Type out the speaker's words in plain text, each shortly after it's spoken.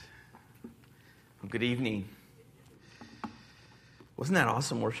Good evening. Wasn't that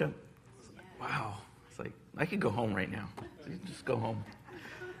awesome worship? Wow. It's like, I could go home right now. Just go home.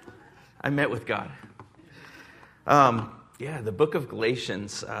 I met with God. The book of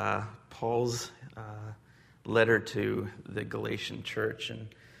Galatians, Paul's letter to the Galatian church. And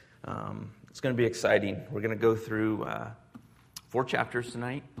it's going to be exciting. We're going to go through 4 chapters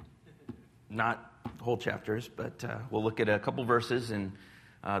tonight. Not whole chapters, but we'll look at a couple verses in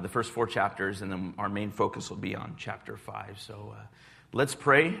the first 4 chapters, and then our main focus will be on chapter 5. So let's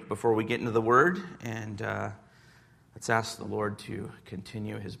pray before we get into the Word, and let's ask the Lord to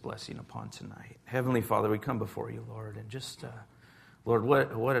continue His blessing upon tonight. Heavenly Father, we come before you, Lord, and just, Lord,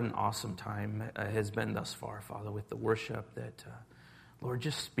 what an awesome time has been thus far, Father, with the worship that, Lord,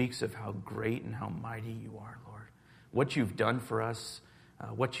 just speaks of how great and how mighty you are, Lord. What you've done for us,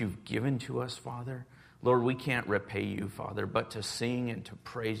 what you've given to us, Father. Lord, we can't repay you, Father, but to sing and to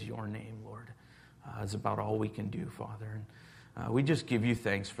praise your name, Lord, is about all we can do, Father. And we just give you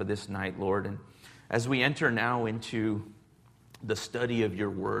thanks for this night, Lord. And as we enter now into the study of your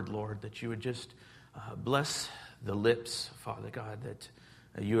word, Lord, that you would just bless the lips, Father God, that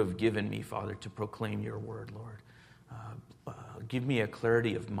you have given me, Father, to proclaim your word, Lord. Give me a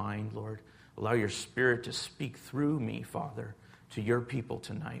clarity of mind, Lord. Allow your Spirit to speak through me, Father, to your people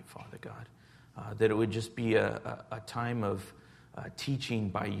tonight, Father God. That it would just be a time of teaching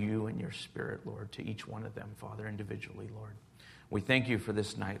by you and your Spirit, Lord, to each one of them, Father, individually, Lord. We thank you for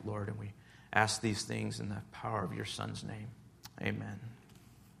this night, Lord, and we ask these things in the power of your Son's name. Amen.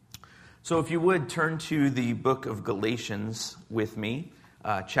 So if you would turn to the book of Galatians with me,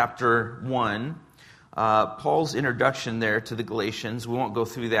 chapter 1. Paul's introduction there to the Galatians, we won't go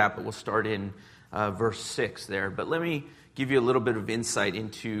through that, but we'll start in verse 6 there. But let me give you a little bit of insight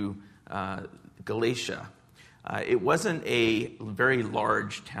into Galatia. It wasn't a very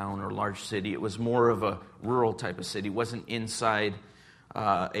large town or large city. It was more of a rural type of city. It wasn't inside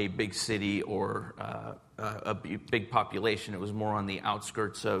a big city or a big population. It was more on the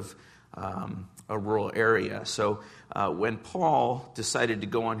outskirts of a rural area. So when Paul decided to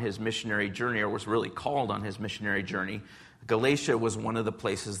go on his missionary journey, or was really called on his missionary journey, Galatia was one of the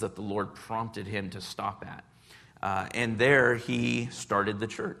places that the Lord prompted him to stop at. And there he started the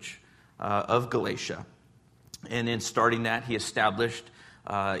church of Galatia. And in starting that, he established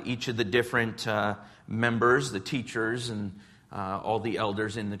each of the different members, the teachers, and all the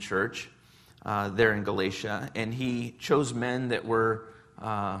elders in the church there in Galatia. And he chose men that were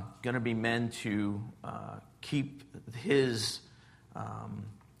going to be men to keep his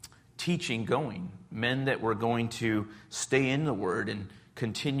teaching going, men that were going to stay in the Word and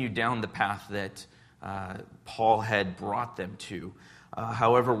continue down the path that Paul had brought them to.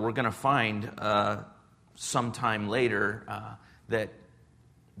 However, we're going to find sometime later that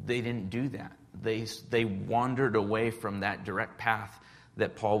they didn't do that. They wandered away from that direct path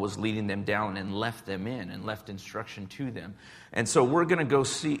that Paul was leading them down and left them in and left instruction to them. And so we're going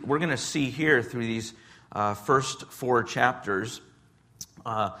to see here through these first 4 chapters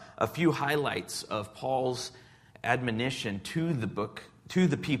a few highlights of Paul's admonition to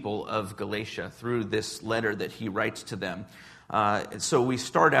the people of Galatia through this letter that he writes to them. So we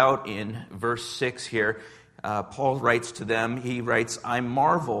start out in verse 6 here. Paul writes to them, he writes, "I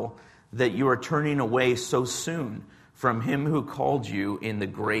marvel that you are turning away so soon from him who called you in the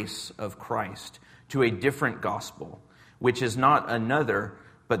grace of Christ to a different gospel, which is not another,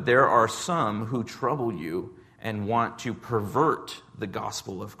 but there are some who trouble you and want to pervert the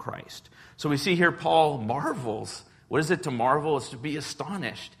gospel of Christ." So we see here Paul marvels. What is it to marvel? It's to be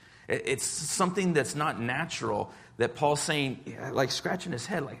astonished. It's something that's not natural that Paul's saying, like scratching his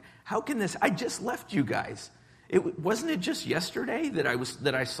head, like, how can this? I just left you guys. Wasn't it just yesterday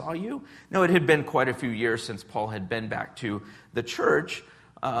that I saw you? No, it had been quite a few years since Paul had been back to the church.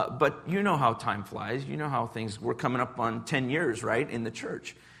 But you know how time flies. You know how things were coming up on 10 years, right, in the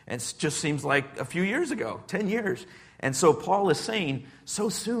church. And it just seems like a few years ago, 10 years. And so Paul is saying, so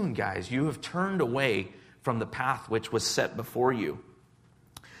soon, guys, you have turned away from the path which was set before you.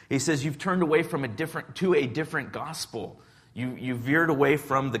 He says you've turned away from a different gospel. You veered away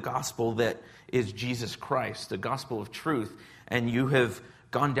from the gospel that is Jesus Christ, the gospel of truth, and you have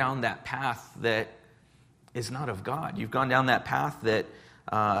gone down that path that is not of God. You've gone down that path that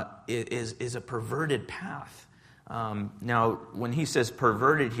is a perverted path. Now, when he says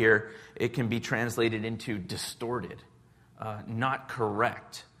perverted here, it can be translated into distorted, not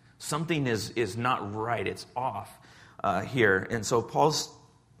correct. Something is not right. It's off here. And so Paul's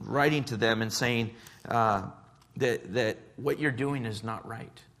writing to them and saying that what you're doing is not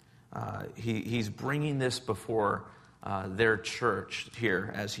right. He's bringing this before their church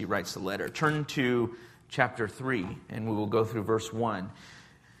here as he writes the letter. Turn to chapter 3, and we will go through verse 1.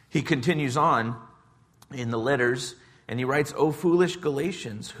 He continues on in the letters, and he writes, "O foolish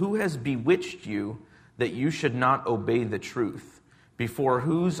Galatians, who has bewitched you that you should not obey the truth, before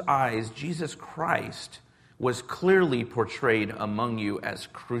whose eyes Jesus Christ was clearly portrayed among you as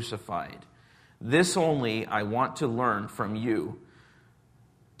crucified? This only I want to learn from you.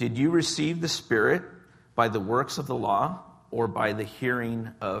 Did you receive the Spirit by the works of the law or by the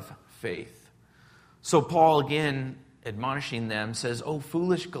hearing of faith?" So Paul, again, admonishing them, says, "Oh,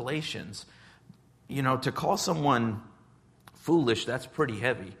 foolish Galatians." To call someone foolish, that's pretty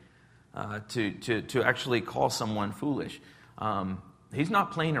heavy. To actually call someone foolish. He's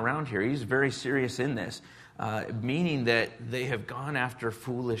not playing around here. He's very serious in this, meaning that they have gone after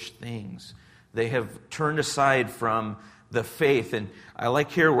foolish things. They have turned aside from the faith. And I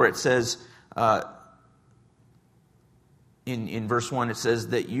like here where it says, in verse 1, it says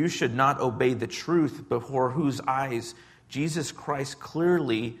that you should not obey the truth before whose eyes Jesus Christ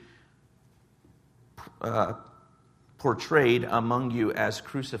clearly portrayed among you as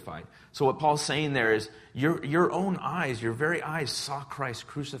crucified. So what Paul's saying there is your own eyes, your very eyes saw Christ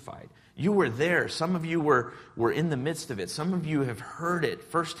crucified. You were there. Some of you were in the midst of it. Some of you have heard it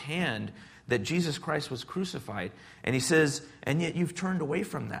firsthand that Jesus Christ was crucified. And he says, and yet you've turned away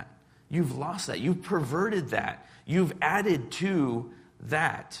from that. You've lost that. You've perverted that. You've added to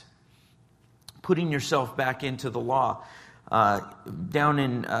that, putting yourself back into the law. Down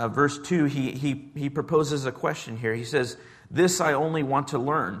in verse 2, he proposes a question here. He says, "This I only want to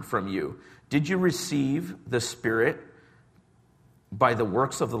learn from you. Did you receive the Spirit by the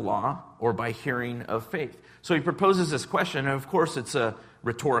works of the law or by hearing of faith?" So he proposes this question, and of course it's a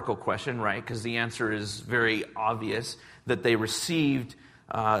rhetorical question, right? Because the answer is very obvious, that they received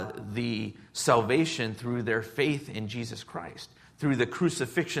the salvation through their faith in Jesus Christ, through the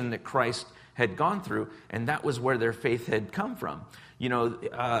crucifixion that Christ had gone through, and that was where their faith had come from.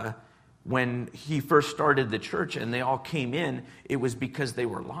 When he first started the church and they all came in, it was because they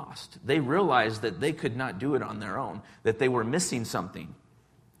were lost. They realized that they could not do it on their own, that they were missing something.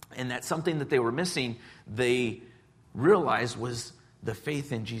 And that something that they were missing, they realized was the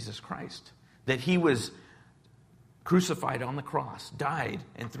faith in Jesus Christ. That he was crucified on the cross, died,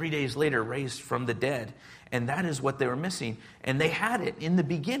 and 3 days later raised from the dead. And that is what they were missing. And they had it in the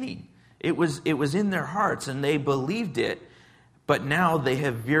beginning. It was in their hearts, and they believed it. But now they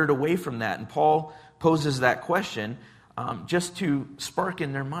have veered away from that. And Paul poses that question just to spark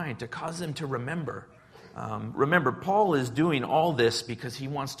in their mind, to cause them to remember. Remember, Paul is doing all this because he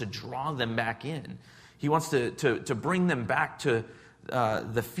wants to draw them back in. He wants to bring them back to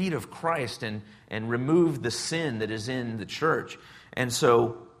the feet of Christ and remove the sin that is in the church. And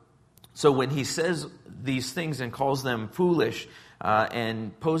so when he says these things and calls them foolish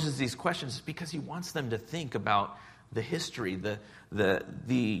and poses these questions, it's because he wants them to think about the history, the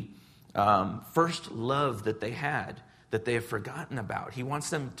first love that they had, that they have forgotten about. He wants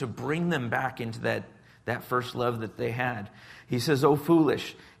them to bring them back into that first love that they had. He says, "O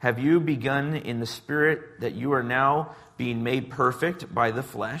foolish, have you begun in the spirit that you are now being made perfect by the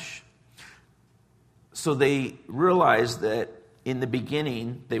flesh?" So they realized that in the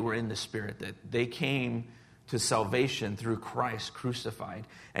beginning they were in the spirit, that they came to salvation through Christ crucified.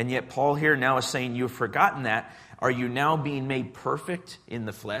 And yet Paul here now is saying, you've forgotten that. Are you now being made perfect in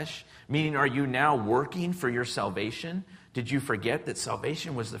the flesh? Meaning, are you now working for your salvation? Did you forget that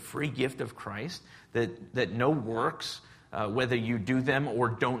salvation was the free gift of Christ? That no works, whether you do them or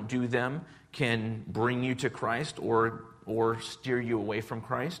don't do them, can bring you to Christ or steer you away from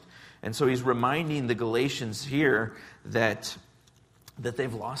Christ? And so he's reminding the Galatians here that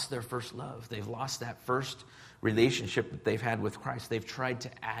they've lost their first love. They've lost that first relationship that they've had with Christ. They've tried to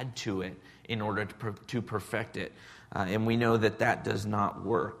add to it in order to perfect it. And we know that does not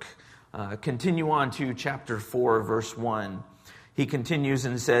work. Continue on to chapter 4, verse 1. He continues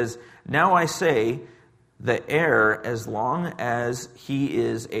and says, "Now I say, the heir, as long as he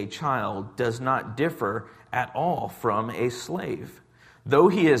is a child, does not differ at all from a slave, though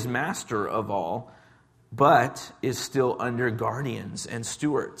he is master of all, but is still under guardians and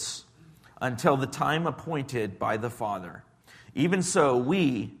stewards, until the time appointed by the Father. Even so,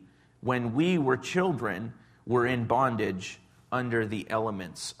 we, when we were children, were in bondage under the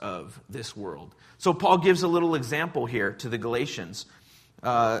elements of this world." So Paul gives a little example here to the Galatians,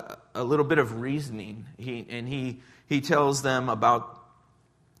 a little bit of reasoning. He tells them about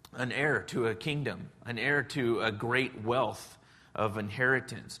an heir to a kingdom, an heir to a great wealth of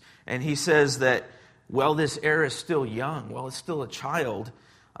inheritance. And he says that, well, this heir is still young, well, it's still a child,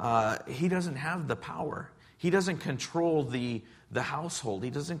 he doesn't have the power. He doesn't control the household. He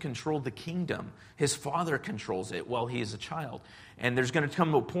doesn't control the kingdom. His Father controls it while he is a child. And there's going to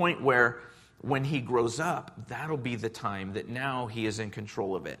come a point where when he grows up, that'll be the time that now he is in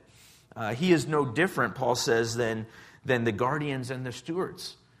control of it. He is no different, Paul says, than the guardians and the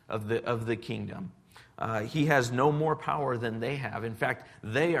stewards of the kingdom. He has no more power than they have. In fact,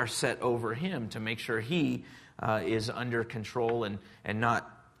 they are set over him to make sure he is under control and not,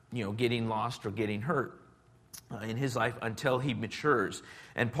 getting lost or getting hurt in his life until he matures.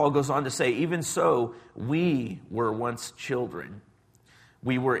 And Paul goes on to say, even so, we were once children.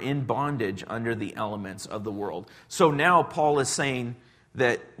 We were in bondage under the elements of the world. So now Paul is saying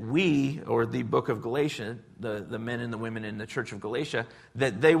that we, or the book of Galatians, the men and the women in the church of Galatia,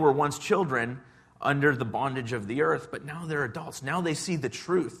 that they were once children under the bondage of the earth, but now they're adults. Now they see the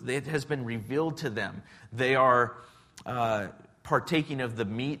truth. It has been revealed to them. They are partaking of the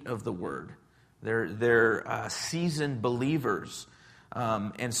meat of the word. They're seasoned believers.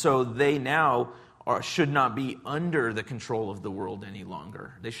 And so they now should not be under the control of the world any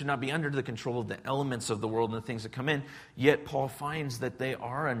longer. They should not be under the control of the elements of the world and the things that come in. Yet Paul finds that they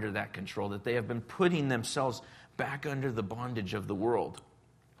are under that control, that they have been putting themselves back under the bondage of the world.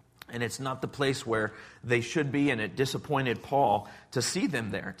 And it's not the place where they should be, and it disappointed Paul to see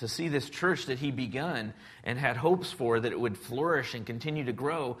them there, to see this church that he begun and had hopes for, that it would flourish and continue to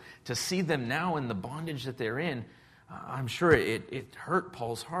grow, to see them now in the bondage that they're in. I'm sure it hurt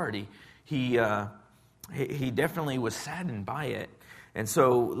Paul's heart. He definitely was saddened by it. And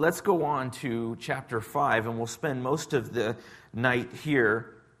so let's go on to chapter 5, and we'll spend most of the night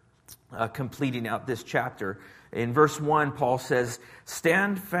here completing out this chapter. In verse 1, Paul says,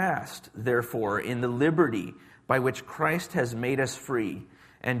 "Stand fast, therefore, in the liberty by which Christ has made us free,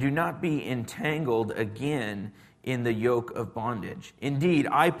 and do not be entangled again in the yoke of bondage. Indeed,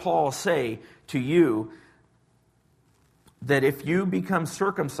 I, Paul, say to you that if you become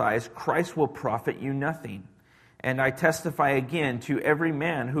circumcised, Christ will profit you nothing. And I testify again to every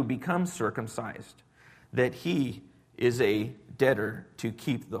man who becomes circumcised that he is a debtor to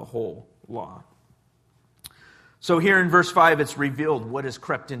keep the whole law." So here in verse 5, it's revealed what has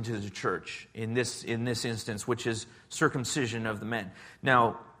crept into the church in this instance, which is circumcision of the men.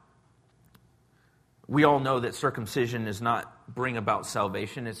 Now, we all know that circumcision does not bring about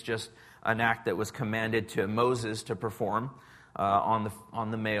salvation. It's just an act that was commanded to Moses to perform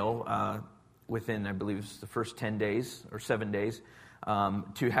on the male within, I believe, it was the first 10 days or 7 days,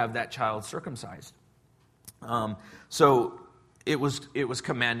 to have that child circumcised. So it was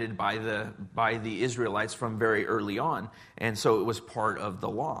commanded by the Israelites from very early on, and so it was part of the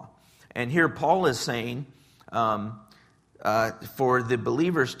law. And here Paul is saying for the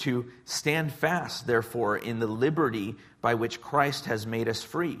believers to stand fast, therefore, in the liberty by which Christ has made us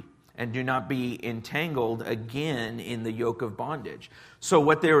free, and do not be entangled again in the yoke of bondage. So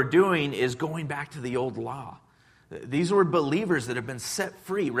what they were doing is going back to the old law. These were believers that have been set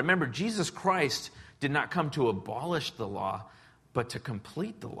free. Remember, Jesus Christ did not come to abolish the law, but to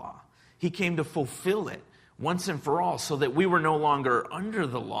complete the law. He came to fulfill it once and for all, so that we were no longer under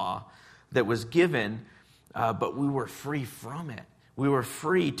the law that was given, but we were free from it. We were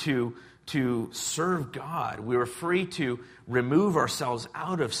free to serve God. We were free to remove ourselves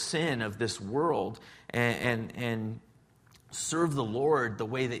out of sin of this world and serve the Lord the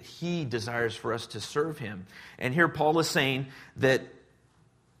way that He desires for us to serve Him. And here Paul is saying that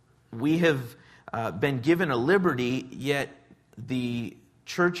we have been given a liberty, yet the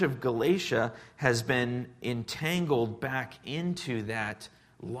church of Galatia has been entangled back into that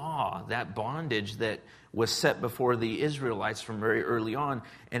law, that bondage that was set before the Israelites from very early on,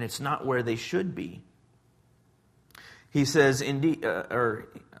 and it's not where they should be. He says, indeed, I,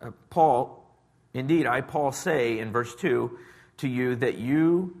 Paul, say in verse 2 to you that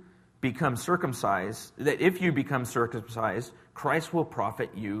you become circumcised, that if you become circumcised, Christ will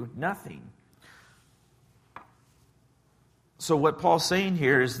profit you nothing. So what Paul's saying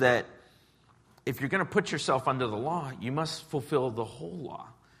here is that if you're going to put yourself under the law, you must fulfill the whole law.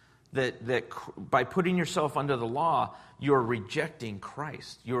 That by putting yourself under the law, you're rejecting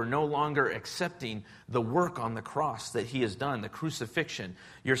Christ. You're no longer accepting the work on the cross that He has done, the crucifixion.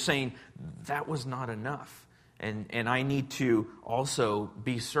 You're saying, that was not enough. And I need to also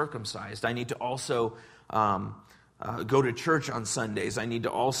be circumcised. I need to also go to church on Sundays. I need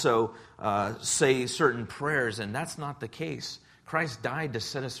to also say certain prayers, and that's not the case. Christ died to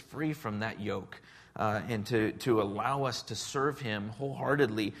set us free from that yoke and to allow us to serve Him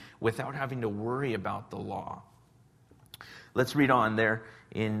wholeheartedly without having to worry about the law. Let's read on there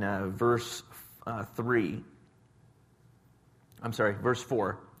in verse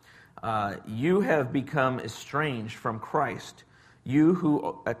 4. You have become estranged from Christ. You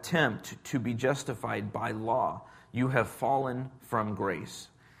who attempt to be justified by law, you have fallen from grace.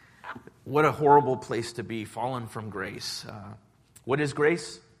 What a horrible place to be, fallen from grace. What is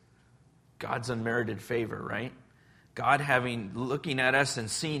grace? God's unmerited favor, right? God looking at us and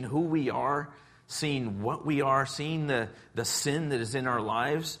seeing who we are, seeing what we are, seeing the sin that is in our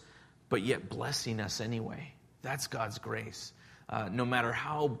lives, but yet blessing us anyway. That's God's grace. No matter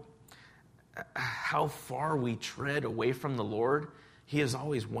how far we tread away from the Lord, He is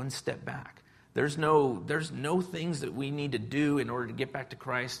always one step back. There's no things that we need to do in order to get back to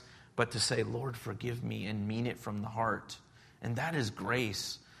Christ, but to say, Lord, forgive me, and mean it from the heart. And that is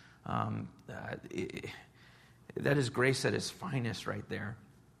grace. That is grace at its finest right there.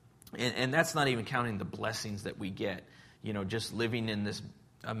 And that's not even counting the blessings that we get. Just living in this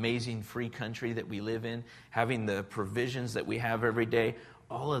amazing free country that we live in, having the provisions that we have every day.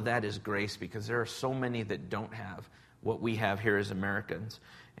 All of that is grace, because there are so many that don't have what we have here as Americans.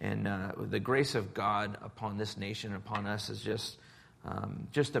 And the grace of God upon this nation, upon us, is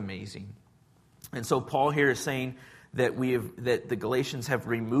just amazing. And so Paul here is saying that that the Galatians have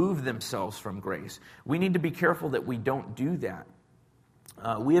removed themselves from grace. We need to be careful that we don't do that.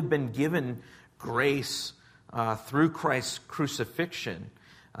 We have been given grace through Christ's crucifixion,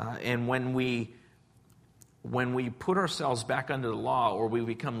 and when we put ourselves back under the law, or we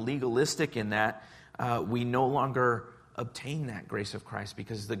become legalistic in that, we no longer obtain that grace of Christ,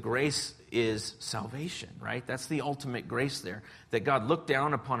 because the grace is salvation, right? That's the ultimate grace there. That God looked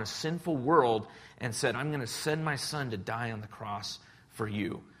down upon a sinful world and said, I'm going to send my Son to die on the cross for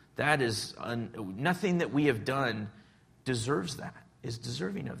you. That is, nothing that we have done deserves that, is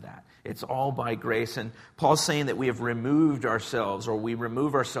deserving of that. It's all by grace. And Paul's saying that we have removed ourselves, or we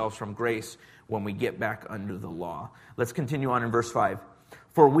remove ourselves from grace when we get back under the law. Let's continue on in verse 5.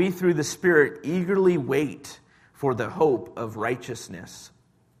 For we through the Spirit eagerly wait for the hope of righteousness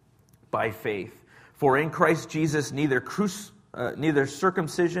by faith. For in Christ Jesus neither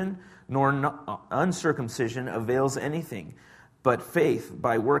circumcision nor uncircumcision avails anything, but faith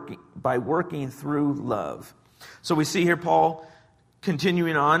by working through love. So we see here Paul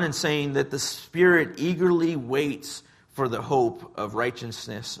continuing on and saying that the Spirit eagerly waits for the hope of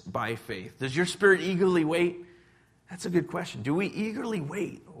righteousness by faith. Does your spirit eagerly wait? That's a good question. Do we eagerly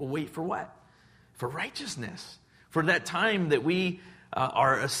wait? Well, wait for what? For righteousness. For that time that we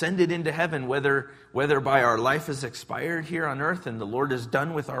are ascended into heaven, whether by our life is expired here on earth and the Lord is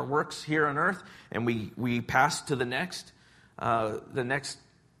done with our works here on earth, and we pass to the next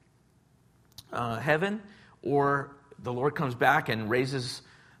heaven, or the Lord comes back and raises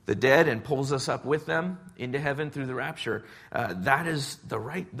the dead and pulls us up with them into heaven through the rapture. That is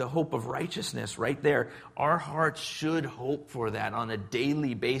the hope of righteousness right there. Our hearts should hope for that on a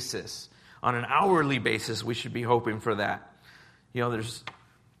daily basis. On an hourly basis, we should be hoping for that.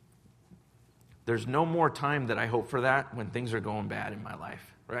 There's no more time that I hope for that when things are going bad in my life,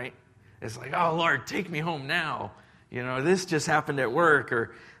 right? It's like, oh, Lord, take me home now. This just happened at work,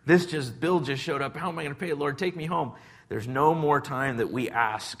 or bill just showed up. How am I going to pay it? Lord, take me home. There's no more time that we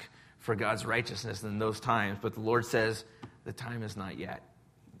ask for God's righteousness than those times. But the Lord says, the time is not yet.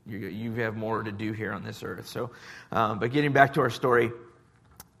 You have more to do here on this earth. So, but getting back to our story,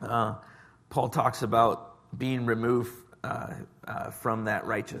 Paul talks about being removed from that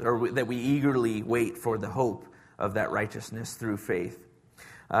righteousness, or that we eagerly wait for the hope of that righteousness through faith.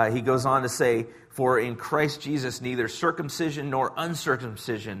 He goes on to say, for in Christ Jesus neither circumcision nor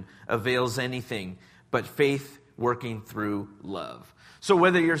uncircumcision avails anything, but faith working through love. So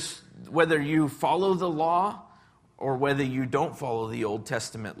whether you follow the law or whether you don't follow the Old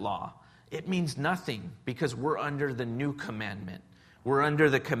Testament law, it means nothing, because we're under the new commandment. We're under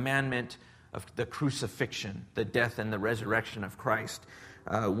the commandment of the crucifixion, the death and the resurrection of Christ.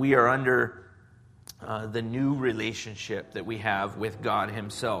 We are under the new relationship that we have with God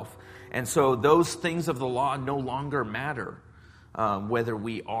Himself. And so those things of the law no longer matter, whether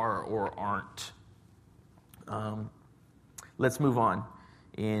we are or aren't. Let's move on.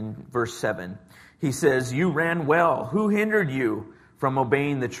 In verse 7, he says, you ran well. Who hindered you from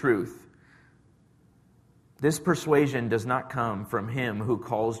obeying the truth? This persuasion does not come from Him who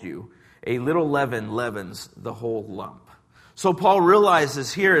calls you. A little leaven leavens the whole lump. So Paul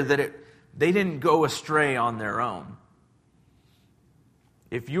realizes here that they didn't go astray on their own.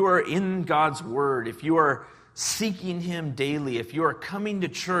 If you are in God's Word, if you are seeking Him daily, if you are coming to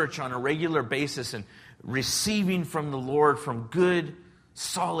church on a regular basis and receiving from the Lord, from good,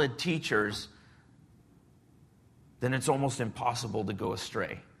 solid teachers, then it's almost impossible to go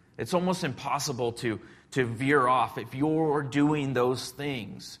astray. It's almost impossible to veer off if you're doing those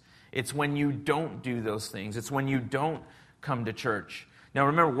things. It's when you don't do those things. It's when you don't come to church. Now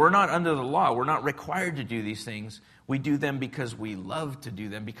remember, we're not under the law. We're not required to do these things. We do them because we love to do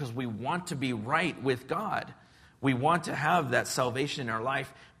them, because we want to be right with God. We want to have that salvation in our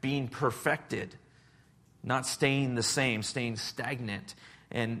life being perfected, not staying the same, staying stagnant.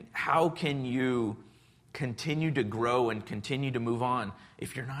 And how can you continue to grow and continue to move on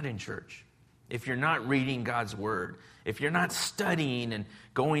if you're not in church? If you're not reading God's word, if you're not studying and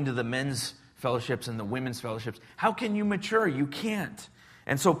going to the men's fellowships and the women's fellowships, how can you mature? You can't.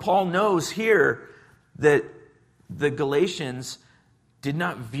 And so Paul knows here that the Galatians did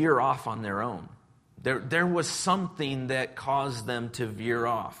not veer off on their own. There was something that caused them to veer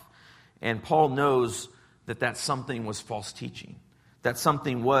off. And Paul knows that something was false teaching. That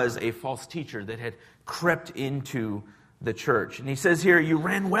something was a false teacher that had crept into the church. And he says here, you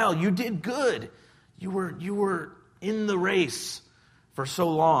ran well, you did good. You were in the race for so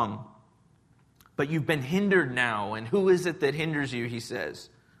long. But you've been hindered now. And who is it that hinders you, he says?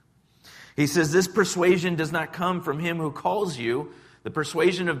 He says, this persuasion does not come from him who calls you. The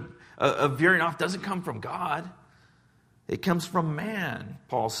persuasion of veering off doesn't come from God. It comes from man,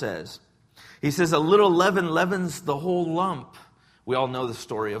 Paul says. He says, a little leaven leavens the whole lump. We all know the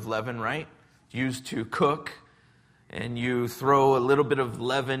story of leaven, right? Used to cook, and you throw a little bit of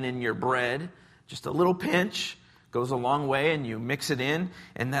leaven in your bread. Just a little pinch goes a long way, and you mix it in,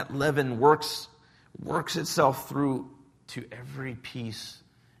 and that leaven works itself through to every piece,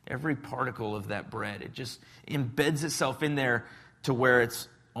 every particle of that bread. It just embeds itself in there to where it's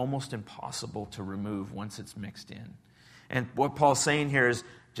almost impossible to remove once it's mixed in. And what Paul's saying here is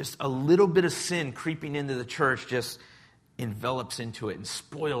just a little bit of sin creeping into the church just envelops into it and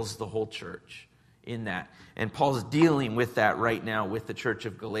spoils the whole church in that. And Paul's dealing with that right now with the church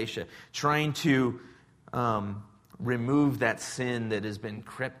of Galatia, trying to remove that sin that has been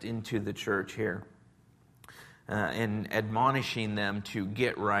crept into the church here, and admonishing them to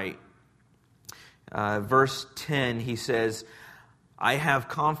get right. Verse 10, he says, I have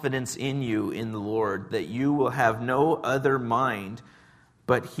confidence in you in the Lord, that you will have no other mind,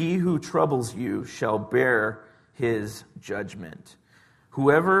 but he who troubles you shall bear his judgment,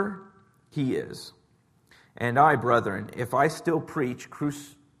 whoever he is. And I, brethren, if I still preach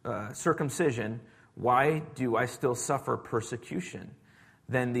circumcision, why do I still suffer persecution?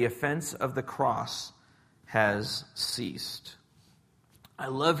 Then the offense of the cross has ceased. I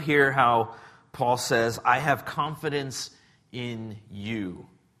love here how Paul says, I have confidence in you.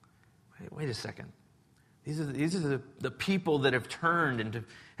 Wait a second. These are the people that have turned and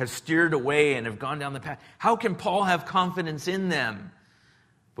have steered away and have gone down the path. How can Paul have confidence in them?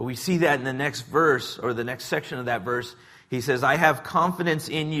 But we see that in the next verse, or the next section of that verse. He says, I have confidence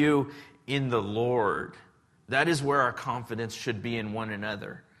in you in the Lord. That is where our confidence should be in one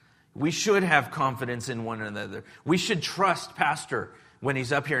another. We should have confidence in one another. We should trust Pastor when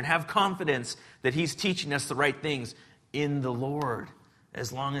he's up here and have confidence that he's teaching us the right things in the Lord,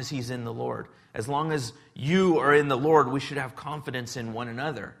 as long as he's in the Lord. As long as you are in the Lord, we should have confidence in one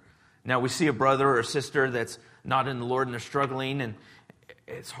another. Now, we see a brother or a sister that's not in the Lord and they're struggling, and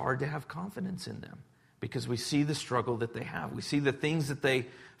it's hard to have confidence in them because we see the struggle that they have. We see the things that they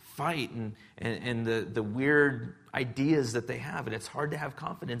fight and the weird ideas that they have, and it's hard to have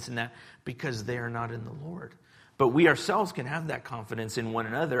confidence in that because they are not in the Lord. But we ourselves can have that confidence in one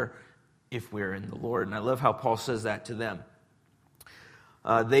another if we're in the Lord. And I love how Paul says that to them.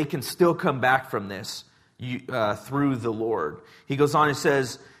 They can still come back from this through the Lord. He goes on and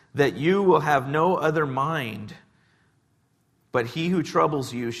says that you will have no other mind, but he who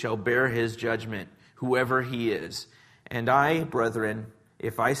troubles you shall bear his judgment, whoever he is. And I, brethren,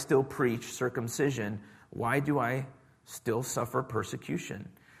 if I still preach circumcision, why do I still suffer persecution?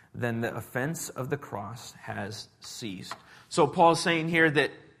 Then the offense of the cross has ceased. So Paul's saying here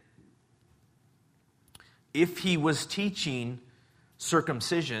that if he was teaching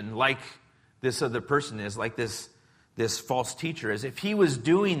circumcision like this other person is, like this false teacher is, if he was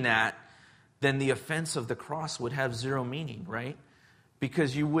doing that, then the offense of the cross would have zero meaning, right?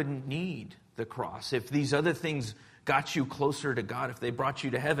 Because you wouldn't need the cross. If these other things got you closer to God, if they brought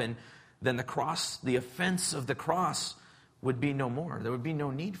you to heaven, then the cross, the offense of the cross would be no more. There would be no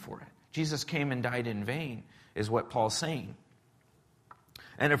need for it. Jesus came and died in vain, is what Paul's saying.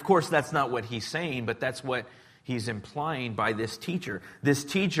 And of course, that's not what he's saying, but that's what he's implying by this teacher. This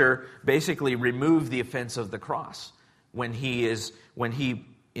teacher basically removed the offense of the cross when he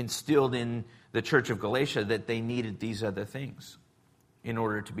instilled in the church of Galatia that they needed these other things in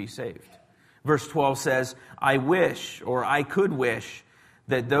order to be saved. Verse 12 says, I wish, or I could wish,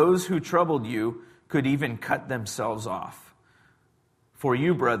 that those who troubled you could even cut themselves off. For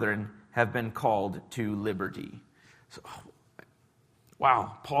you, brethren, have been called to liberty. So,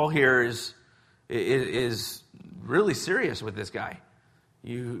 wow, Paul here is really serious with this guy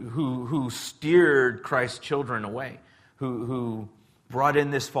who steered Christ's children away, who brought in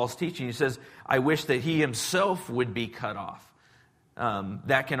this false teaching. He says, I wish that he himself would be cut off.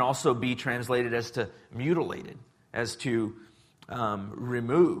 That can also be translated as to mutilated, as to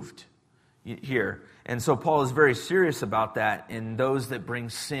removed here. And so Paul is very serious about that in those that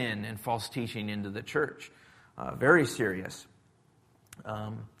bring sin and false teaching into the church. Very serious.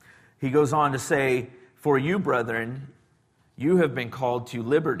 He goes on to say, for you, brethren, you have been called to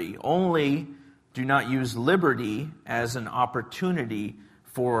liberty. Only do not use liberty as an opportunity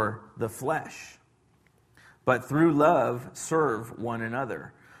for the flesh, but through love serve one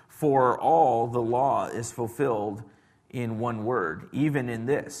another. For all the law is fulfilled in one word, even in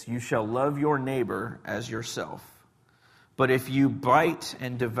this, you shall love your neighbor as yourself. But if you bite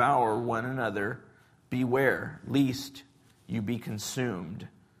and devour one another, beware, lest you be consumed,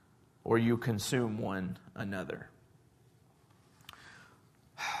 or you consume one another.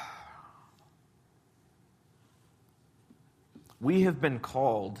 We have been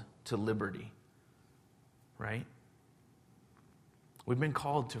called to liberty, right? We've been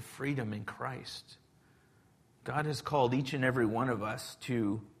called to freedom in Christ. God has called each and every one of us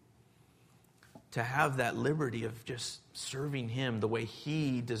to have that liberty of just serving Him the way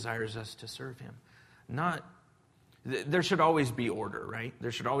He desires us to serve Him. There should always be order, right?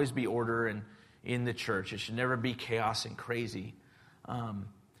 There should always be order in the church. It should never be chaos and crazy.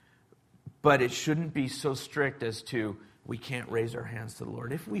 But it shouldn't be so strict as to we can't raise our hands to the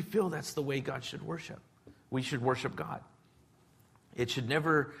Lord. If we feel that's the way God should worship, we should worship God. It should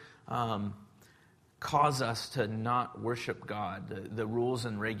never cause us to not worship God. The rules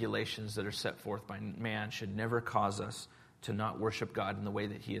and regulations that are set forth by man should never cause us to not worship God in the way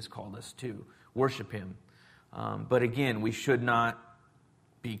that He has called us to worship Him. But again, we should not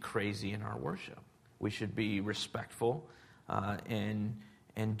be crazy in our worship. We should be respectful and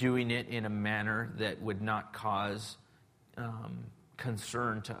doing it in a manner that would not cause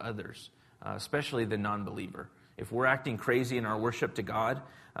concern to others, especially the non-believer. If we're acting crazy in our worship to God,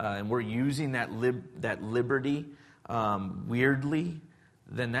 and we're using that liberty weirdly,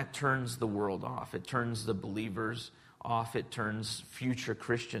 then that turns the world off. It turns the believers off. It turns future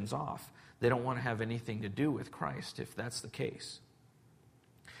Christians off. They don't want to have anything to do with Christ if that's the case.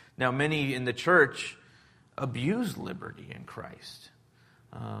 Now, many in the church abuse liberty in Christ.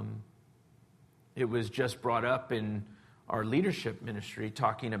 It was just brought up in our leadership ministry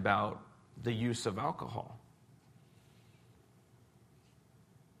talking about the use of alcohol.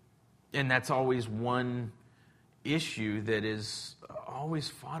 And that's always one issue that is always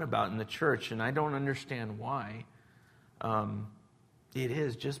fought about in the church, and I don't understand why. It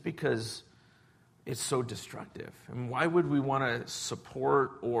is just because it's so destructive. And why would we want to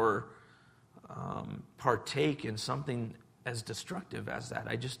support or partake in something as destructive as that?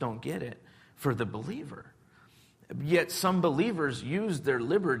 I just don't get it for the believer. Yet some believers use their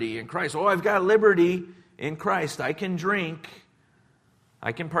liberty in Christ. Oh, I've got liberty in Christ. I can drink.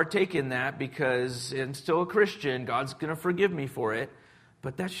 I can partake in that because I'm still a Christian. God's going to forgive me for it.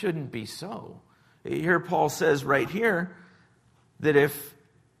 But that shouldn't be so. Here Paul says right here that if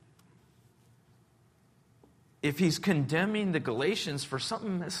he's condemning the Galatians for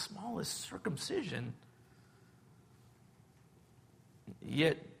something as small as circumcision,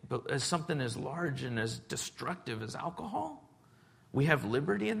 yet as something as large and as destructive as alcohol, we have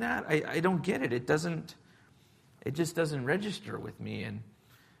liberty in that? I don't get it. It just doesn't register with me.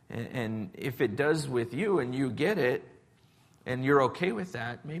 And if it does with you and you get it and you're okay with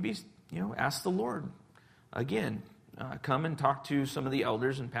that, maybe ask the Lord again. Come and talk to some of the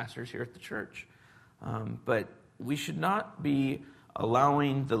elders and pastors here at the church. But we should not be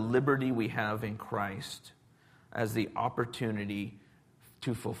allowing the liberty we have in Christ as the opportunity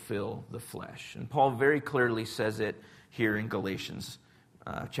to fulfill the flesh. And Paul very clearly says it here in Galatians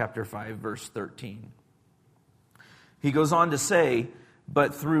chapter 5, verse 13. He goes on to say,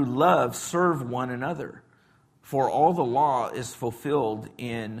 but through love serve one another, for all the law is fulfilled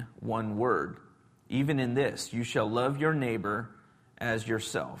in one word. Even in this, you shall love your neighbor as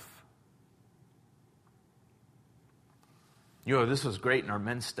yourself. This was great in our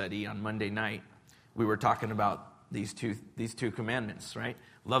men's study on Monday night. We were talking about these two commandments, right?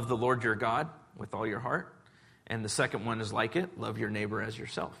 Love the Lord your God with all your heart. And the second one is like it, love your neighbor as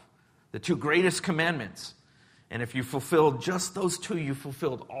yourself. The two greatest commandments. And if you fulfilled just those two, you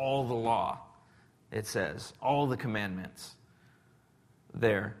fulfilled all the law, it says. All the commandments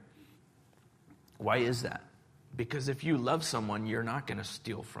there. Why is that? Because if you love someone, you're not going to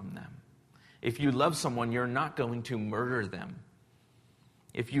steal from them. If you love someone, you're not going to murder them.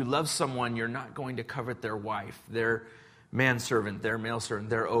 If you love someone, you're not going to covet their wife, their manservant, their male servant,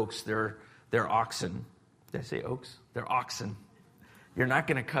 their oaks, their oxen. Did I say oaks? Their oxen. You're not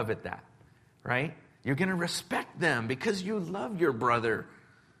going to covet that, right? You're going to respect them because you love your brother.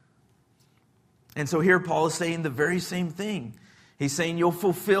 And so here Paul is saying the very same thing. He's saying you'll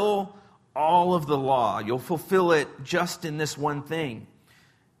fulfill all of the law. You'll fulfill it just in this one thing.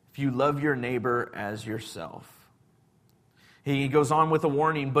 If you love your neighbor as yourself. He goes on with a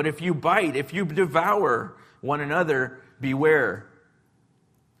warning, but if you bite, if you devour one another, beware,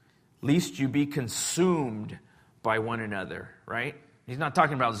 lest you be consumed by one another, right? He's not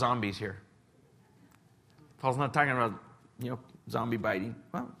talking about zombies here. Paul's not talking about, zombie biting.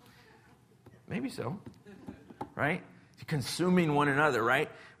 Well, maybe so, right? Consuming one another, right?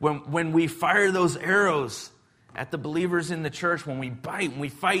 When we fire those arrows at the believers in the church, when we bite, when we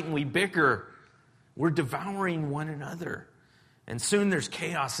fight, and we bicker, we're devouring one another. And soon there's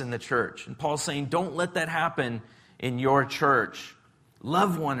chaos in the church. And Paul's saying, don't let that happen in your church.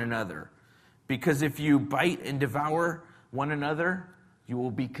 Love one another. Because if you bite and devour one another, you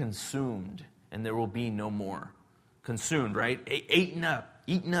will be consumed. And there will be no more. Consumed, right? Eaten up.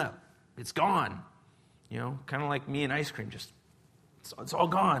 It's gone. Kind of like me and ice cream. It's all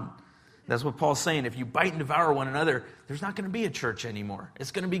gone. That's what Paul's saying. If you bite and devour one another, there's not going to be a church anymore.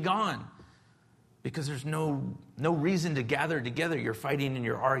 It's going to be gone. Because there's no reason to gather together. You're fighting and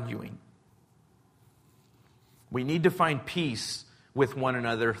you're arguing. We need to find peace with one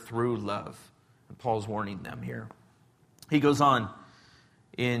another through love. And Paul's warning them here. He goes on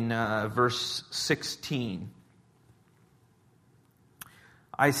in verse 16.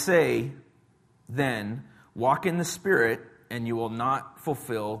 I say, then, walk in the Spirit, and you will not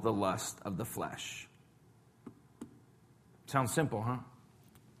fulfill the lust of the flesh. Sounds simple, huh?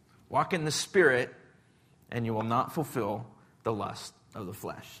 Walk in the Spirit, and you will not fulfill the lust of the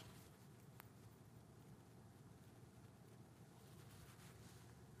flesh.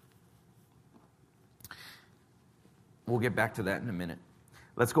 We'll get back to that in a minute.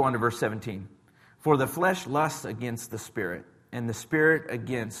 Let's go on to verse 17. For the flesh lusts against the Spirit, and the Spirit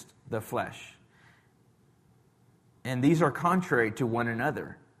against the flesh. And these are contrary to one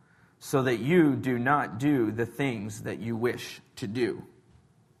another, so that you do not do the things that you wish to do.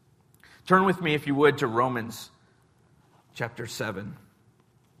 Turn with me, if you would, to Romans chapter 7.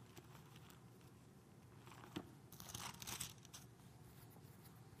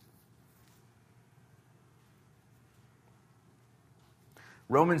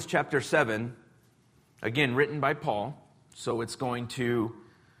 Romans chapter 7, again, written by Paul, so it's going to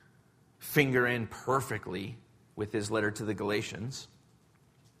finger in perfectly with his letter to the Galatians.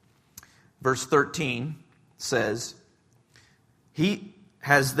 Verse 13 says,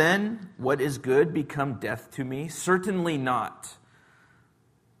 Has then what is good become death to me? Certainly not.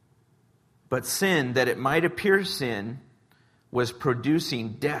 But sin, that it might appear sin, was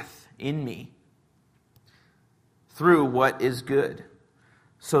producing death in me through what is good,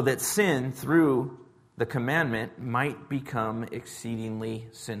 so that sin through the commandment might become exceedingly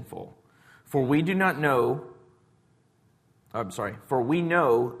sinful. For we know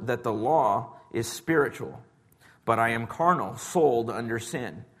that the law is spiritual, but I am carnal, sold under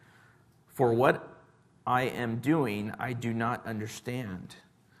sin. For what I am doing, I do not understand.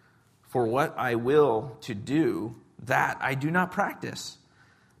 For what I will to do, that I do not practice.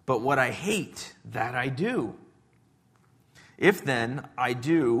 But what I hate, that I do. If then I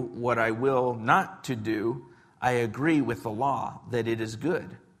do what I will not to do, I agree with the law that it is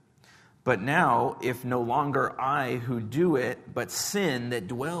good. But now, if no longer I who do it, but sin that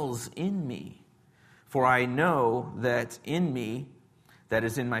dwells in me. For I know that in me, that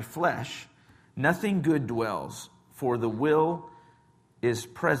is in my flesh, nothing good dwells, for the will is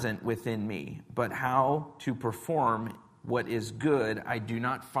present within me. But how to perform what is good I do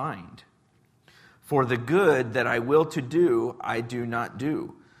not find. For the good that I will to do, I do not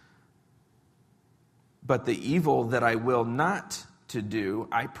do. But the evil that I will not to do,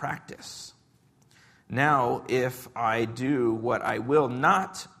 I practice. Now, if I do what I will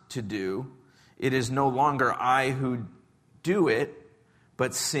not to do, it is no longer I who do it,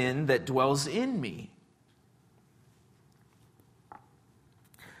 but sin that dwells in me.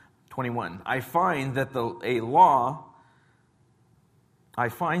 21. I find then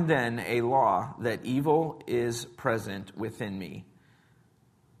a law that evil is present within me,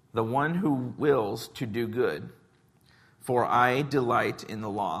 the one who wills to do good. For I delight in the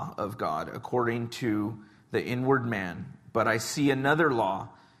law of God according to the inward man. But I see another law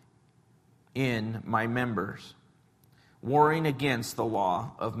in my members, warring against the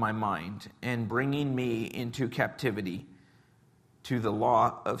law of my mind and bringing me into captivity to the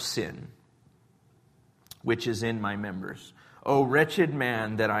law of sin, which is in my members. O wretched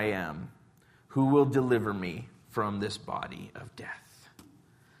man that I am, who will deliver me from this body of death?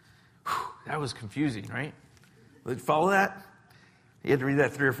 Whew, that was confusing, right? Did you follow that? You had to read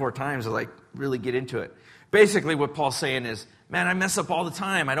that 3 or 4 times to really get into it. Basically what Paul's saying is, man, I mess up all the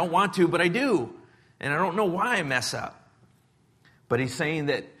time. I don't want to, but I do. And I don't know why I mess up. But he's saying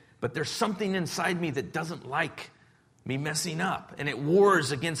that, but there's something inside me that doesn't like me messing up. And it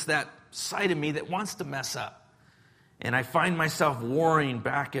wars against that side of me that wants to mess up. And I find myself warring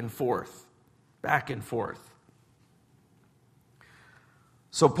back and forth. Back and forth.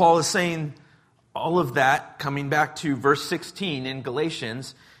 So Paul is saying all of that, coming back to verse 16 in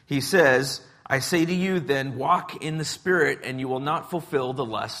Galatians, he says, I say to you then, walk in the Spirit, and you will not fulfill the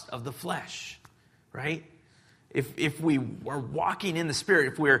lust of the flesh. Right? If we are walking in the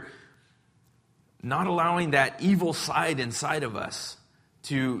Spirit, if we're not allowing that evil side inside of us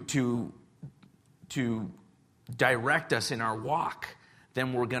to direct us in our walk,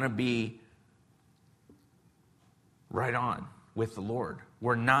 then we're going to be right on with the Lord.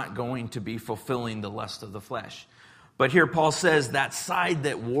 We're not going to be fulfilling the lust of the flesh. But here Paul says that side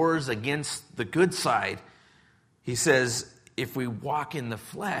that wars against the good side, he says, if we walk in the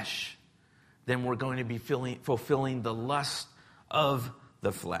flesh, then we're going to be fulfilling the lust of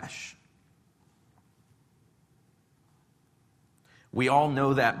the flesh. We all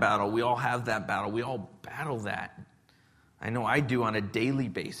know that battle. We all have that battle. We all battle that. I know I do on a daily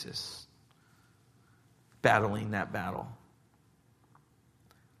basis, battling that battle.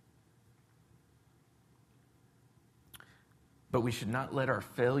 But we should not let our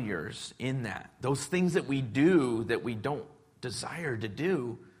failures in that, those things that we do that we don't desire to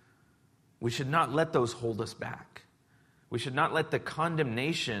do, we should not let those hold us back. We should not let the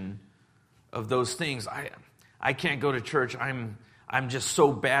condemnation of those things. I can't go to church. I'm just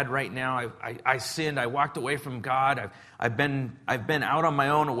so bad right now. I sinned. I walked away from God. I've been out on my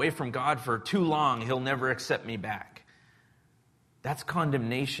own, away from God for too long. He'll never accept me back. That's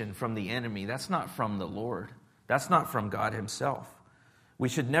condemnation from the enemy. That's not from the Lord. That's not from God himself. We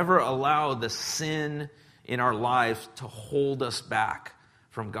should never allow the sin in our lives to hold us back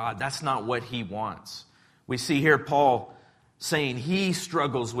from God. That's not what he wants. We see here Paul saying he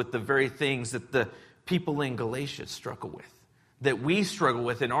struggles with the very things that the people in Galatia struggle with, that we struggle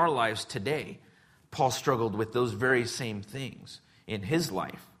with in our lives today. Paul struggled with those very same things in his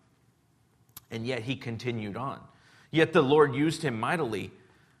life. And yet he continued on. Yet the Lord used him mightily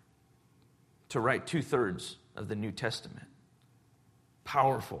to write 2/3 of the New Testament.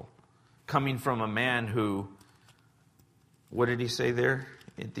 Powerful. Coming from a man who, what did he say there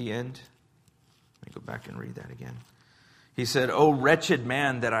at the end? Let me go back and read that again. He said, "O wretched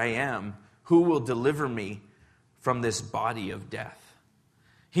man that I am, who will deliver me from this body of death?"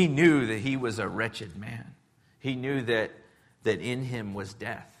 He knew that he was a wretched man. He knew that in him was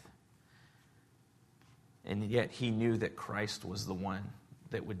death. And yet he knew that Christ was the one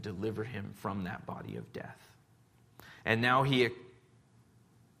that would deliver him from that body of death. And now he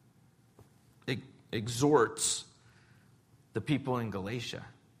exhorts the people in Galatia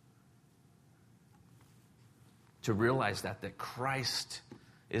to realize that Christ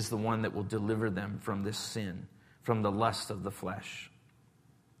is the one that will deliver them from this sin, from the lust of the flesh,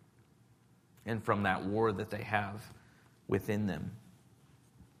 and from that war that they have within them.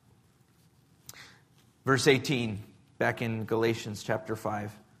 Verse 18, back in Galatians chapter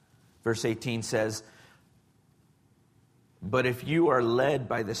 5, verse 18 says, "But if you are led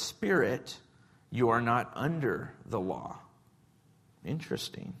by the Spirit, you are not under the law."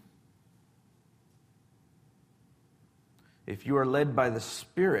 Interesting. If you are led by the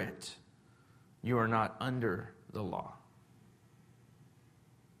Spirit, you are not under the law.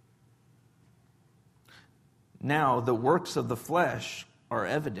 Now, the works of the flesh are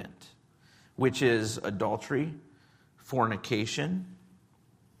evident, which is adultery, fornication,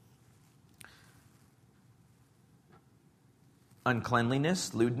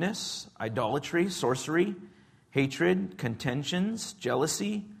 uncleanliness, lewdness, idolatry, sorcery, hatred, contentions,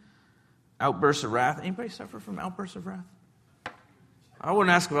 jealousy, outbursts of wrath. Anybody suffer from outbursts of wrath? I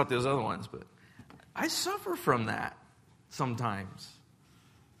wouldn't ask about those other ones, but I suffer from that sometimes.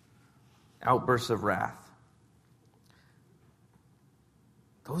 Outbursts of wrath.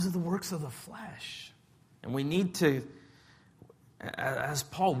 Those are the works of the flesh. And we need to, as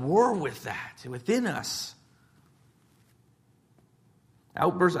Paul, war with that within us.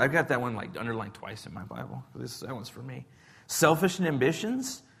 Outbursts, I've got that one underlined twice in my Bible. That one's for me. Selfish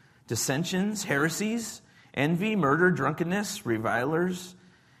ambitions, dissensions, heresies, envy, murder, drunkenness, revilers,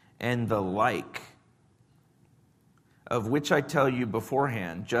 and the like, of which I tell you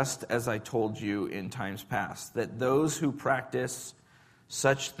beforehand, just as I told you in times past, that those who practice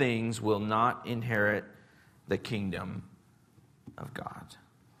such things will not inherit the kingdom of God.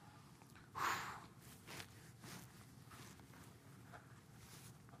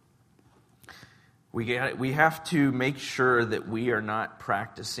 We have to make sure that we are not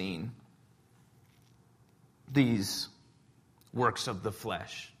practicing these works of the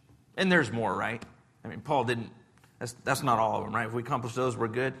flesh. And there's more, right? I mean, Paul didn't, that's not all of them, right? If we accomplish those, we're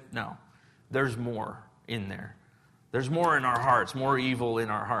good? No. There's more in there. There's more in our hearts, more evil in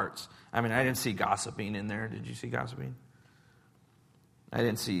our hearts. I mean, I didn't see gossiping in there. Did you see gossiping? I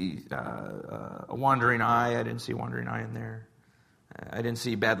didn't see a wandering eye. I didn't see a wandering eye in there. I didn't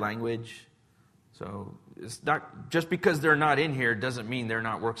see bad language. So it's not just because they're not in here doesn't mean they're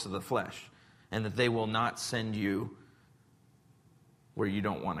not works of the flesh, and that they will not send you where you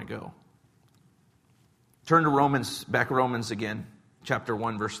don't want to go. Turn to Romans again, chapter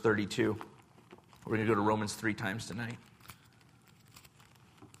 1, verse 32. We're going to go to Romans 3 times tonight.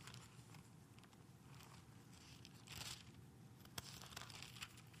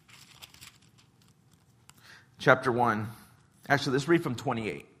 Chapter 1. Actually, let's read from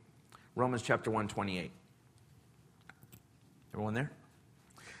 28. Romans chapter 1, 28. Everyone there?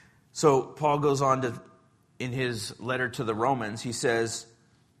 So Paul goes on to, in his letter to the Romans, he says,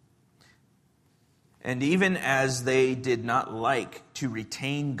 and even as they did not like to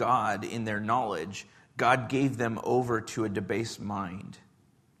retain God in their knowledge, God gave them over to a debased mind,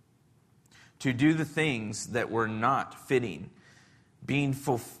 to do the things that were not fitting, being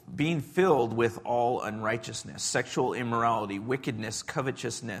filled with all unrighteousness, sexual immorality, wickedness,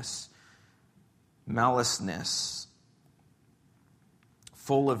 covetousness, maliceness,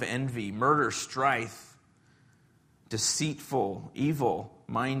 full of envy, murder, strife, deceitful,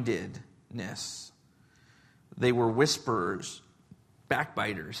 evil-mindedness. They were whisperers,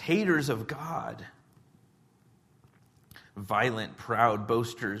 backbiters, haters of God, violent, proud,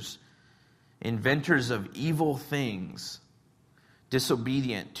 boasters, inventors of evil things,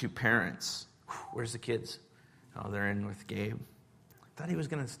 disobedient to parents. Where's the kids? Oh, they're in with Gabe. I thought he was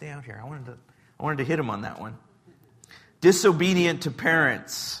going to stay out here. I wanted to hit him on that one. Disobedient to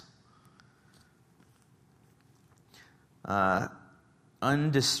parents.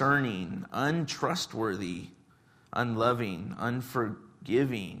 Undiscerning, untrustworthy, unloving,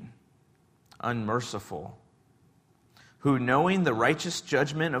 unforgiving, unmerciful, who knowing the righteous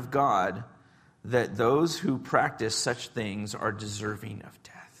judgment of God, that those who practice such things are deserving of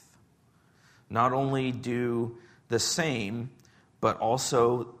death, not only do the same, but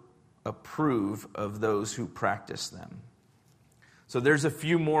also approve of those who practice them. So there's a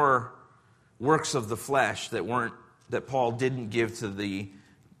few more works of the flesh that Paul didn't give to the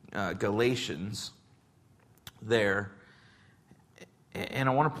Galatians there. And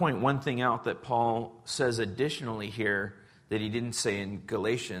I want to point one thing out that Paul says additionally here that he didn't say in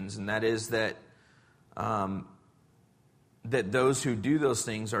Galatians, and that is that that those who do those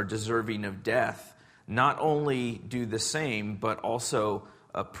things are deserving of death. Not only do the same, but also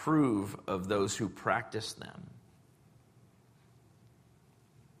approve of those who practice them.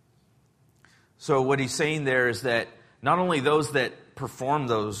 So what he's saying there is that not only those that perform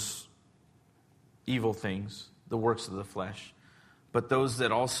those evil things, the works of the flesh, but those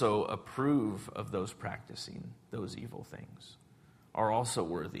that also approve of those practicing those evil things are also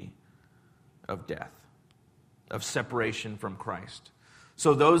worthy of death, of separation from Christ.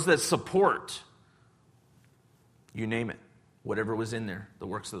 So those that support, you name it, whatever was in there, the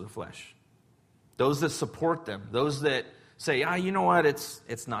works of the flesh. Those that support them, those that say, you know what,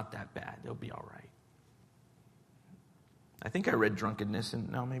 it's not that bad, it'll be all right. I think I read drunkenness,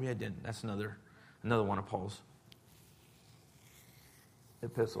 and no, maybe I didn't. That's another one of Paul's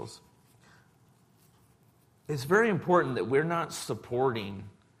epistles. It's very important that we're not supporting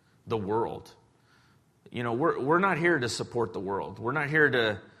the world. You know, we're not here to support the world. We're not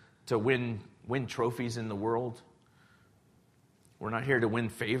here to win trophies in the world. We're not here to win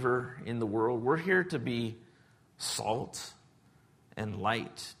favor in the world. We're here to be salt and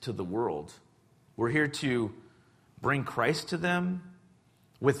light to the world. We're here to bring Christ to them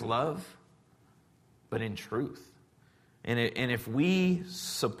with love, but in truth. And if we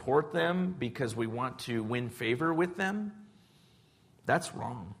support them because we want to win favor with them, that's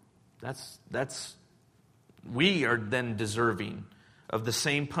wrong. We are then deserving of the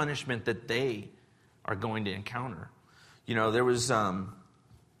same punishment that they are going to encounter. You know, there was on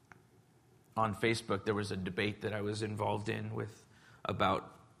Facebook, there was a debate that I was involved in about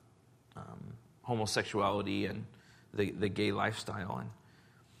homosexuality and the gay lifestyle.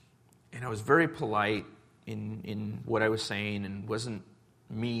 And I was very polite in what I was saying and wasn't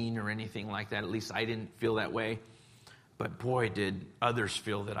mean or anything like that. At least I didn't feel that way. But boy, did others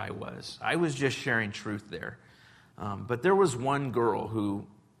feel that I was. I was just sharing truth there. But there was one girl who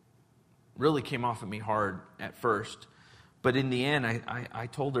really came off at me hard at first. But in the end, I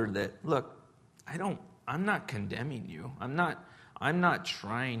told her that, look, I'm not condemning you. I'm not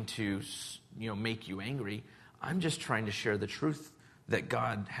trying to, make you angry. I'm just trying to share the truth that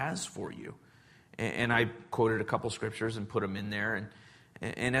God has for you. And I quoted a couple scriptures and put them in there.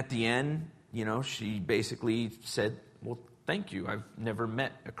 And at the end, she basically said, well, thank you. I've never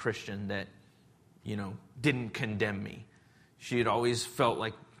met a Christian that, didn't condemn me. She had always felt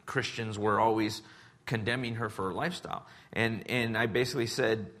like Christians were always condemning her for her lifestyle. And I basically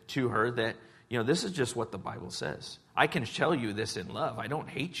said to her that, this is just what the Bible says. I can tell you this in love. I don't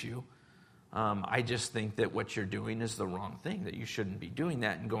hate you. I just think that what you're doing is the wrong thing, that you shouldn't be doing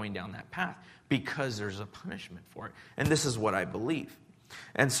that and going down that path because there's a punishment for it. And this is what I believe.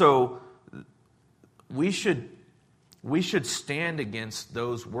 And so we should stand against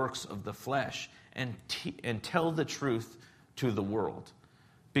those works of the flesh and tell the truth to the world.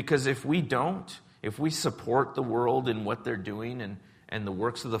 Because if we don't, if we support the world in what they're doing and the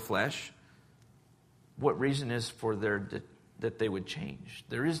works of the flesh, what reason is for that they would change?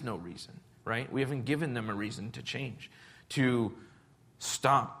 There is no reason, right? We haven't given them a reason to change, to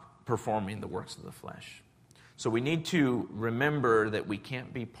stop performing the works of the flesh. So we need to remember that we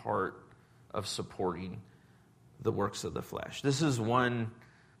can't be part of supporting the works of the flesh. This is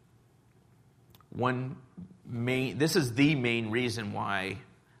this is the main reason why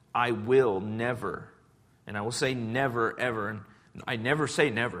I will never, and I will say never ever, and I never say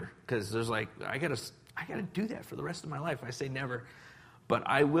never, because there's I gotta do that for the rest of my life. I say never, but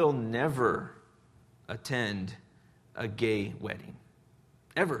I will never attend a gay wedding,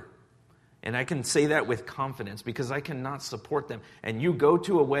 ever. And I can say that with confidence because I cannot support them. And you go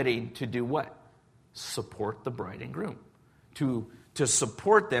to a wedding to do what? Support the bride and groom. To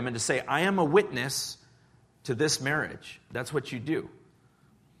support them and to say, I am a witness to this marriage. That's what you do.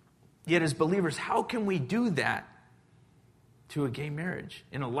 Yet as believers, how can we do that to a gay marriage?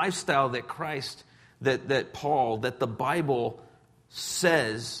 In a lifestyle that Christ, that Paul, that the Bible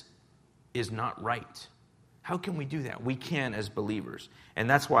says is not right. How can we do that? We can as believers. And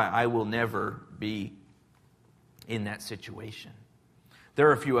that's why I will never be in that situation. There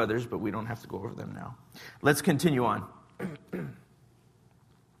are a few others, but we don't have to go over them now. Let's continue on.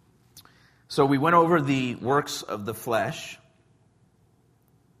 So we went over the works of the flesh.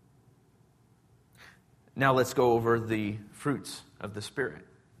 Now let's go over the fruits of the Spirit.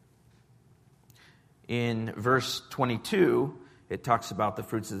 In verse 22, it talks about the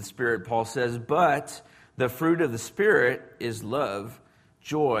fruits of the Spirit. Paul says, but the fruit of the Spirit is love,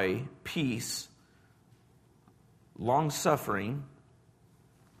 joy, peace, long-suffering,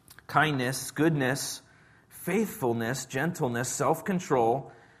 kindness, goodness, faithfulness, gentleness,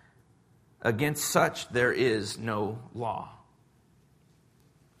 self-control. Against such there is no law.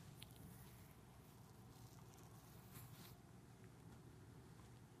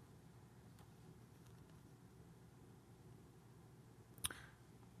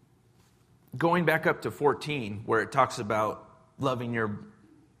 Going back up to 14, where it talks about loving your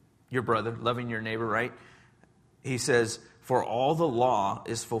brother, loving your neighbor, right? He says, for all the law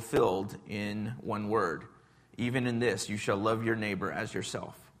is fulfilled in one word. Even in this, you shall love your neighbor as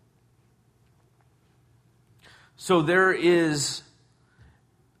yourself. So there is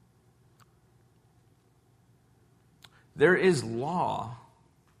law,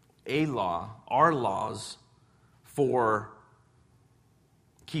 our laws for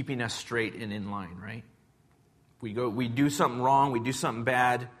keeping us straight and in line, right? We do something wrong, we do something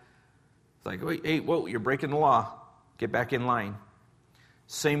bad. It's like, hey, whoa, you're breaking the law. Get back in line.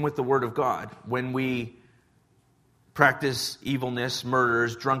 Same with the Word of God. When we practice evilness,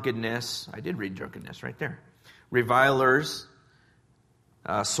 murders, drunkenness, I did read drunkenness right there. Revilers,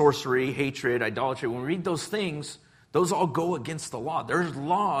 sorcery, hatred, idolatry. When we read those things, those all go against the law. There's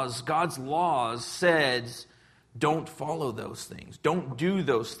laws, God's laws says, don't follow those things. Don't do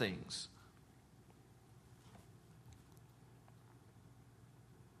those things.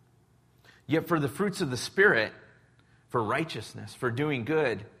 Yet for the fruits of the Spirit, for righteousness, for doing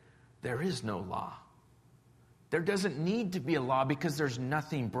good, there is no law. There doesn't need to be a law because there's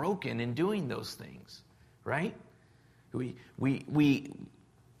nothing broken in doing those things, right?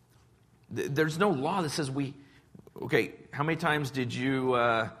 There's no law that says okay, how many times did you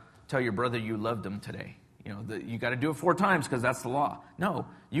tell your brother you loved him today? You got to do it 4 times because that's the law. No,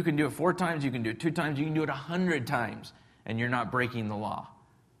 you can do it 4 times, you can do it 2 times, you can do it 100 times, and you're not breaking the law.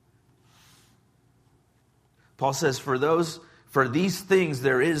 Paul says, for these things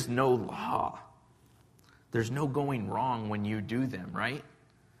there is no law. There's no going wrong when you do them, right?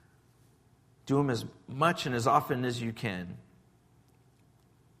 Do them as much and as often as you can.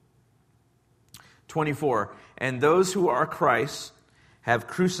 24, and those who are Christ have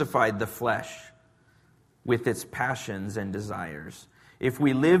crucified the flesh with its passions and desires. If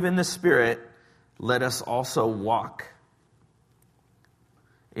we live in the Spirit, let us also walk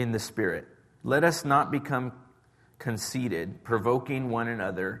in the Spirit. Let us not become conceited, provoking one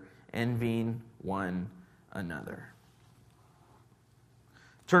another, envying one another.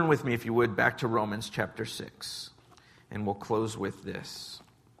 Turn with me, if you would, back to Romans chapter 6, and we'll close with this.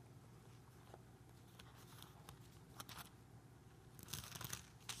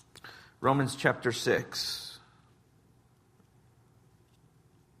 Romans chapter 6.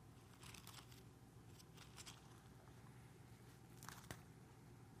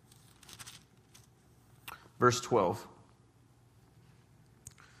 Verse 12.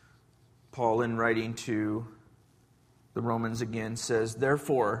 Paul, in writing to the Romans again, says,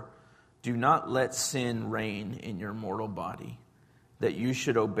 "Therefore, do not let sin reign in your mortal body, that you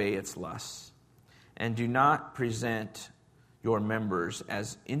should obey its lusts. And do not present your members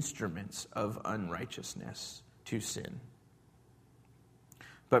as instruments of unrighteousness to sin.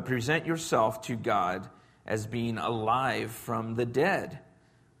 But present yourself to God as being alive from the dead,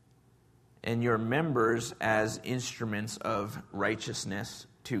 and your members as instruments of righteousness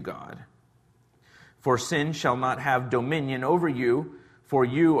to God. For sin shall not have dominion over you, for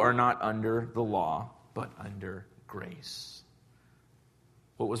you are not under the law, but under grace."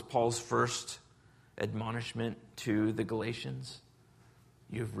 What was Paul's first admonishment to the Galatians?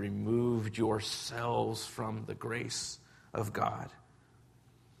 You've removed yourselves from the grace of God.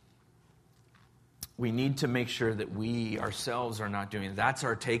 We need to make sure that we ourselves are not doing it. That's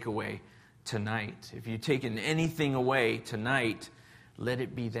our takeaway tonight. If you've taken anything away tonight, let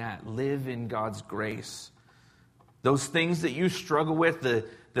it be that. Live in God's grace. Those things that you struggle with,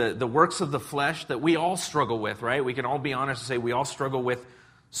 the works of the flesh that we all struggle with, right? We can all be honest and say we all struggle with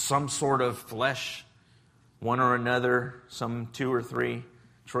some sort of flesh, one or another, some 2 or 3.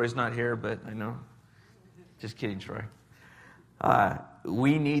 Troy's not here, but I know. Just kidding, Troy.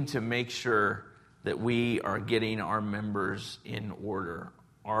 We need to make sure that we are getting our members in order.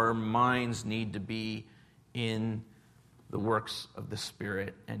 Our minds need to be in the works of the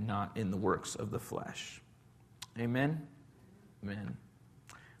Spirit and not in the works of the flesh. Amen? Amen.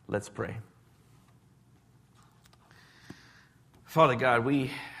 Let's pray. Father God,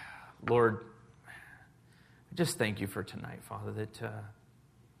 Lord, just thank you for tonight, Father, that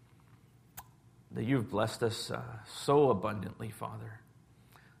you've blessed us so abundantly, Father.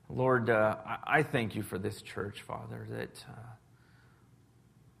 Lord, I thank you for this church, Father, that,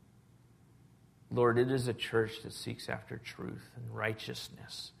 Lord, it is a church that seeks after truth and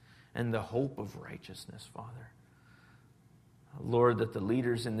righteousness and the hope of righteousness, Father. Lord, that the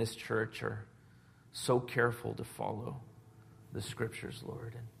leaders in this church are so careful to follow the Scriptures,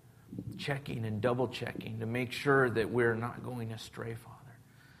 Lord, and checking and double checking to make sure that we're not going astray, Father.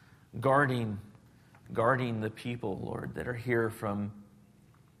 Guarding the people, Lord, that are here from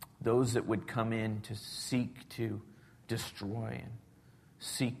those that would come in to seek to destroy and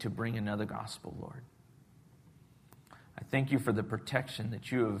seek to bring another gospel, Lord. I thank you for the protection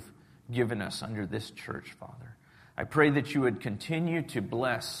that you have given us under this church, Father. I pray that you would continue to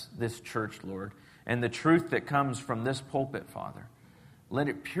bless this church, Lord, and the truth that comes from this pulpit, Father. Let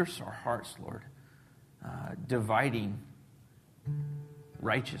it pierce our hearts, Lord, dividing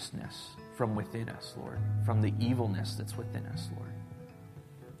righteousness from within us, Lord, from the evilness that's within us, Lord.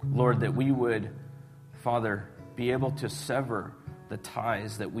 Lord, that we would, Father, be able to sever the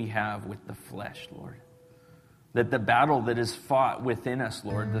ties that we have with the flesh, Lord. That the battle that is fought within us,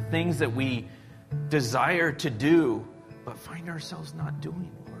 Lord, the things that we desire to do but find ourselves not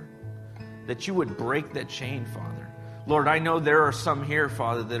doing, Lord, that you would break that chain, Father. Lord, I know there are some here,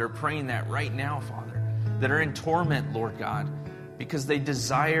 Father, that are praying that right now, Father, that are in torment, Lord God, because they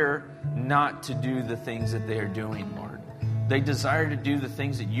desire not to do the things that they are doing, Lord. They desire to do the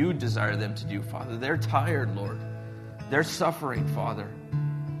things that you desire them to do, Father. They're tired, Lord. They're suffering, Father.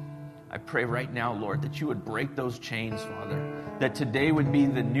 I pray right now, Lord, that you would break those chains, Father, that today would be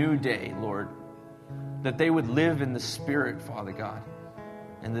the new day, Lord, that they would live in the Spirit, Father God,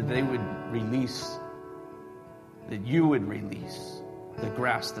 and that they would release, that you would release the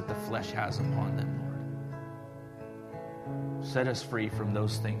grasp that the flesh has upon them, Lord. Set us free from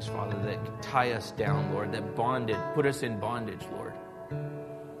those things, Father, that tie us down, Lord, that put us in bondage, Lord.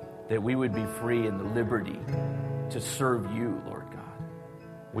 That we would be free in the liberty to serve you, Lord God.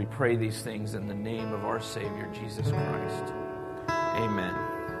 We pray these things in the name of our Savior, Jesus Christ. Amen.